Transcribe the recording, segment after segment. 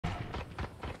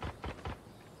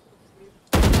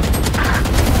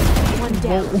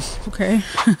down. Whoa, okay.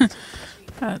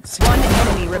 That's One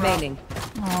enemy remaining.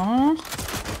 Aw.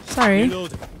 Sorry. No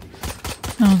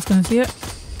one's gonna see it.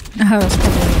 Oh, that's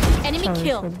probably Enemy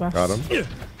kill. Got him.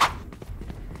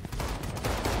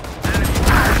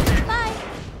 Bye.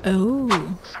 Oh.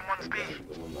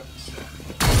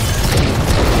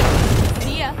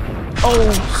 See ya.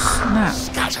 Oh, snap.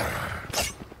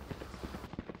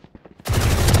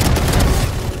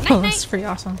 Oh, that's pretty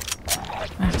awesome.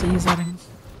 I have to use that in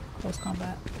close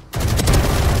combat. I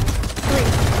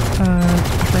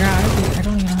forgot. I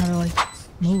don't even know how to, like,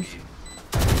 move.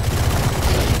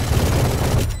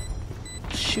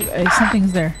 Shoot,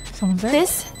 something's there. Someone's there?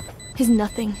 This is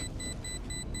nothing.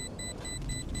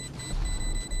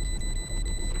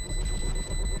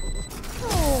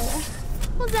 Oh,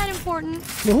 was that important?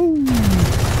 Ooh.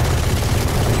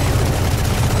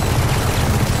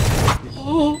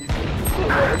 Oh.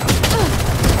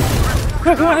 I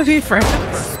want to be friends.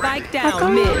 Spike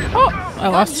down mid. Oh, I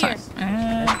lost time.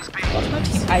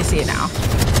 I see it now.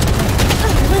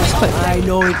 I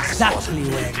know exactly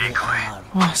where you are.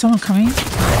 Oh, someone coming? I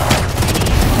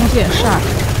want to get a shot.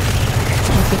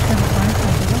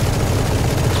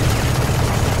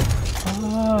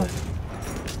 Oh.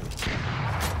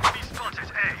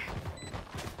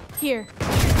 Here.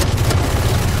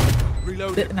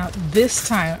 Now this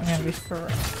time I'm gonna be for real.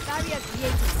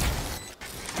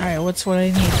 Alright, what's what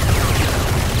I need?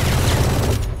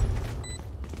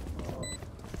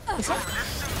 I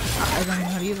don't know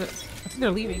how to use it. I think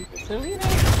they're leaving. They're leaving.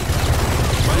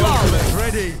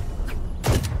 Ready.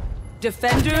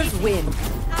 Defenders win.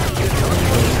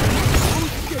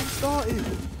 Get started.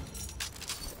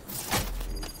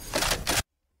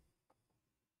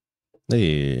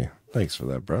 Hey, thanks for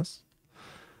that, bros.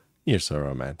 You're so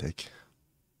romantic.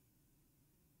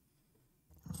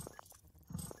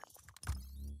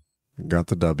 Got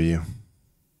the W.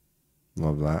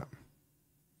 Love that.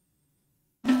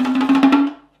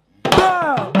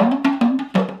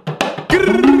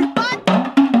 Grrr!